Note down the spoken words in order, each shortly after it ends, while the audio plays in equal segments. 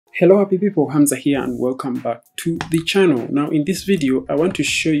Hello happy people, Hamza here and welcome back to the channel. Now in this video I want to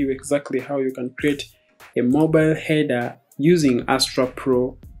show you exactly how you can create a mobile header using Astra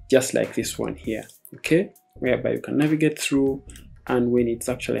Pro just like this one here, okay, whereby you can navigate through, and when it's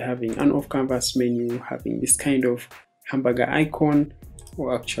actually having an off canvas menu, having this kind of hamburger icon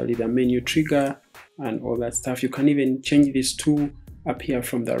or actually the menu trigger and all that stuff, you can even change this to appear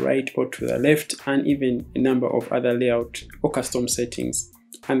from the right or to the left, and even a number of other layout or custom settings.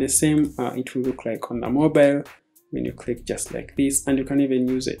 And the same it will look like on the mobile when you click just like this, and you can even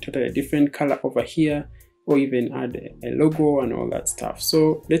use a totally different color over here or even add a logo and all that stuff.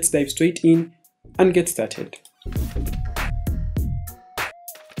 So let's dive straight in and get started.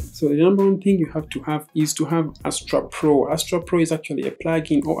 So the number one thing you have to have is to have Astra Pro. Astra Pro is actually a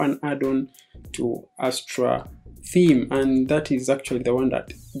plugin or an add-on to Astra theme, and that is actually the one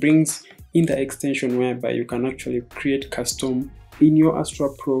that brings in the extension whereby you can actually create custom in your Astra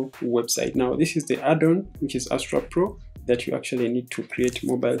Pro website. Now this is the add-on, which is Astra Pro, that you actually need to create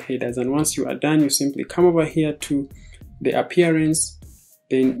mobile headers, and once you are done you simply come over here to the appearance,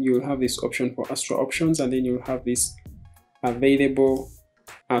 then you'll have this option for Astra options, and then you'll have this available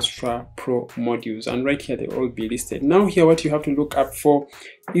Astra Pro modules, and right here they'll all be listed. Now here what you have to look up for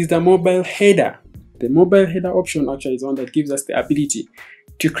is the mobile header. The mobile header option actually is one that gives us the ability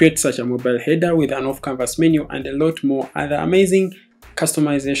to create such a mobile header with an off-canvas menu and a lot more other amazing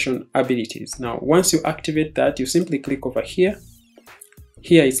customization abilities. Now once you activate that, you simply click over here.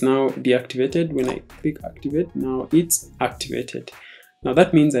 Here it's now deactivated. When I click activate, now it's activated. Now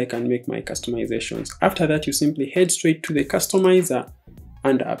that means I can make my customizations. After that you simply head straight to the customizer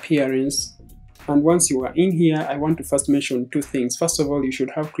and appearance, and once you are in here, I want to first mention two things. First of all, you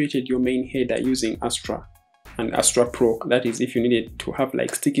should have created your main header using Astra and Astra Pro, that is if you needed to have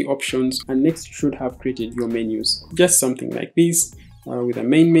like sticky options, and next you should have created your menus, just something like this with a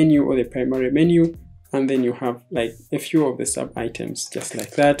main menu or the primary menu, and then you have like a few of the sub items just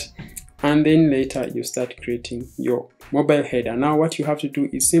like that, and then later you start creating your mobile header. Now what you have to do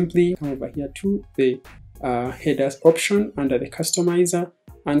is simply come over here to the headers option under the customizer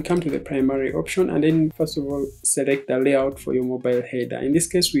and come to the primary option, and then first of all select the layout for your mobile header. In this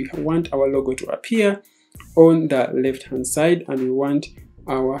case we want our logo to appear on the left hand side, and we want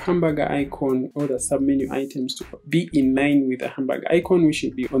our hamburger icon or the sub menu items to be in line with the hamburger icon, which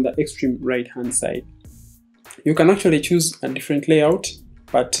should be on the extreme right hand side. You can actually choose a different layout,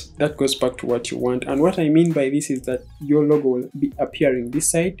 but that goes back to what you want. And what I mean by this is that your logo will be appearing this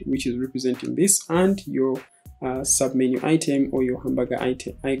side, which is representing this, and your sub menu item or your hamburger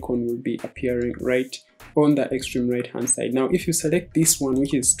item icon will be appearing right on the extreme right hand side. Now if you select this one,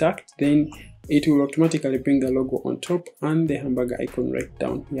 which is stacked, then it will automatically bring the logo on top and the hamburger icon right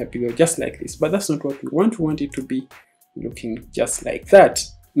down here below, just like this. But that's not what we want. We want it to be looking just like that.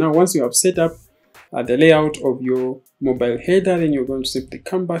 Now once you have set up the layout of your mobile header, then you're going to simply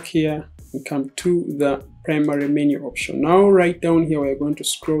come back here and come to the primary menu option. Now right down here we're going to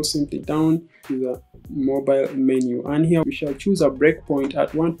scroll simply down to the mobile menu, and here we shall choose a breakpoint.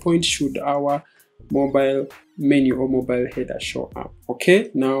 At one point should our mobile menu or mobile header show up.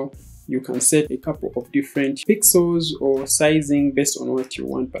 Okay, now you can set a couple of different pixels or sizing based on what you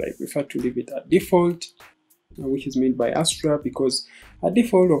want, but I prefer to leave it at default, which is made by Astra, because at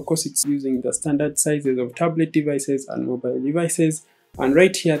default of course it's using the standard sizes of tablet devices and mobile devices. And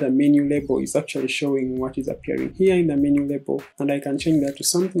right here the menu label is actually showing what is appearing here in the menu label, and I can change that to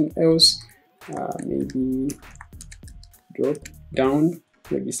something else, maybe drop down,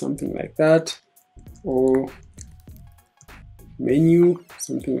 maybe something like that, or menu,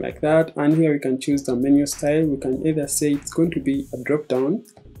 something like that. And here we can choose the menu style. We can either say it's going to be a drop down.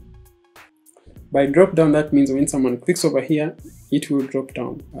 By drop down, that means when someone clicks over here, it will drop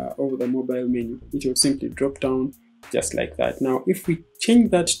down over the mobile menu. It will simply drop down just like that. Now if we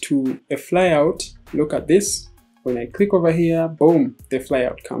change that to a flyout, look at this. When I click over here, boom, the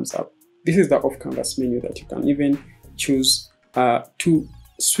flyout comes up. This is the off canvas menu that you can even choose to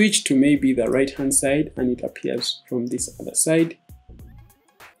switch to maybe the right hand side, and it appears from this other side.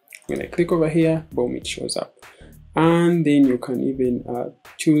 When I click over here, boom, it shows up. And then you can even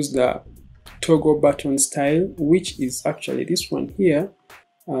choose the toggle button style, which is actually this one here,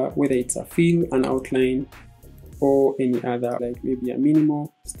 whether it's a fill, an outline, or any other, like maybe a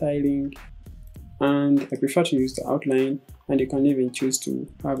minimal styling. And I prefer to use the outline, and you can even choose to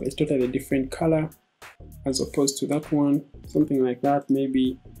have a totally different color as opposed to that one, something like that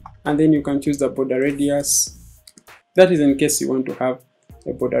maybe. And then you can choose the border radius. That is in case you want to have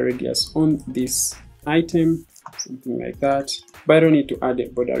a border radius on this item, something like that. But I don't need to add a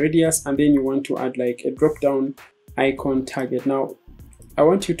border radius. And then you want to add like a drop down icon target. Now I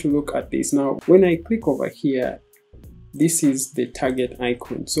want you to look at this. Now, when I click over here, this is the target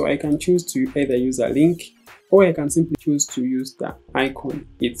icon. So I can choose to either use a link, or I can simply choose to use the icon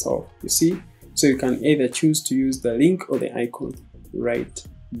itself, you see? So you can either choose to use the link or the icon right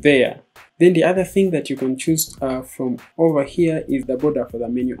there. Then the other thing that you can choose from over here is the border for the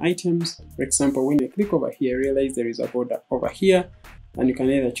menu items. For example, when I click over here, realize there is a border over here, and you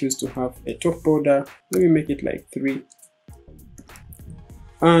can either choose to have a top border. Let me make it like 3.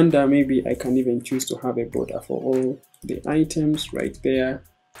 And maybe I can even choose to have a border for all the items right there.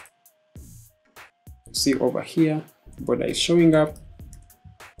 See over here, border is showing up,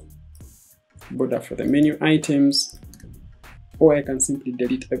 border for the menu items, or I can simply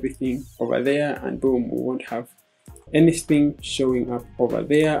delete everything over there, and boom, we won't have anything showing up over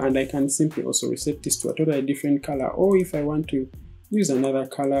there. And I can simply also reset this to a totally different color, or if I want to use another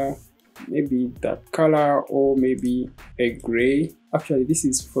color, maybe that color, or maybe a gray. Actually, this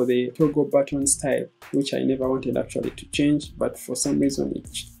is for the toggle button style, which I never wanted actually to change, but for some reason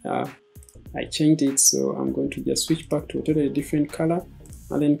I changed it. So I'm going to just switch back to a totally different color,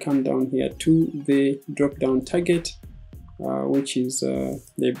 and then come down here to the drop down target, which is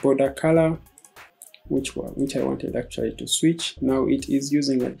the border color, which I wanted actually to switch. Now it is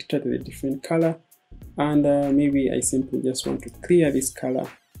using a totally different color, and maybe I simply just want to clear this color.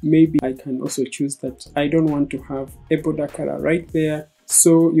 Maybe I can also choose that I don't want to have a border color right there.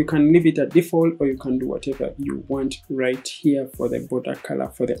 So you can leave it at default, or you can do whatever you want right here for the border color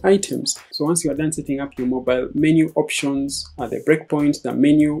for the items. So once you are done setting up your mobile menu options, the breakpoint, the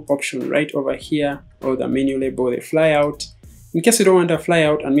menu option right over here, or the menu label, the flyout. In case you don't want a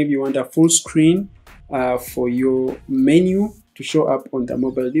flyout and maybe you want a full screen for your menu to show up on the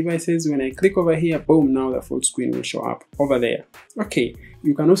mobile devices, when I click over here, boom, now the full screen will show up over there. Okay,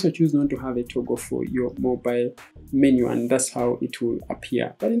 you can also choose not to have a toggle for your mobile menu, and that's how it will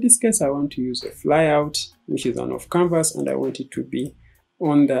appear. But in this case, I want to use a flyout, which is an off canvas, and I want it to be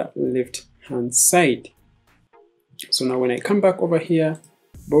on the left hand side. So now when I come back over here,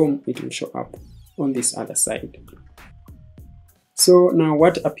 boom, it will show up on this other side. So now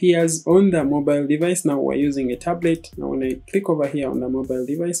what appears on the mobile device, now we're using a tablet. Now when I click over here on the mobile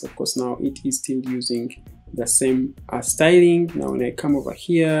device, of course now it is still using the same styling. Now when I come over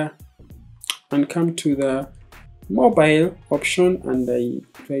here and come to the mobile option, and I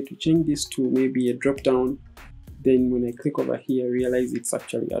try to change this to maybe a drop down, then when I click over here, realize it's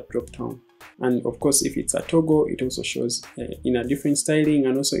actually a drop down. And of course, if it's a toggle, it also shows in a different styling.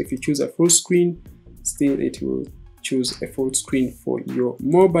 And also if you choose a full screen, still it will choose a full screen for your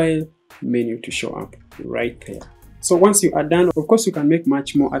mobile menu to show up right there. So once you are done, of course you can make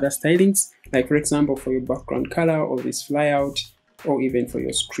much more other stylings, like for example for your background color, or this flyout, or even for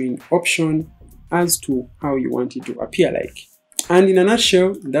your screen option, as to how you want it to appear like. And in a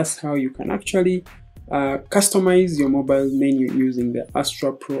nutshell, that's how you can actually customize your mobile menu using the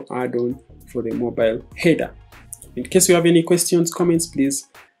Astra Pro add-on for the mobile header. In case you have any questions, comments, please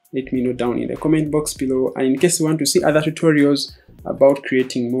let me know down in the comment box below. And in case you want to see other tutorials about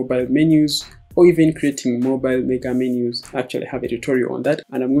creating mobile menus, or even creating mobile mega menus, I actually have a tutorial on that,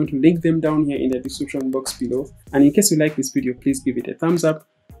 and I'm going to link them down here in the description box below. And in case you like this video, please give it a thumbs up,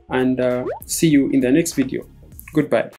 and see you in the next video. Goodbye.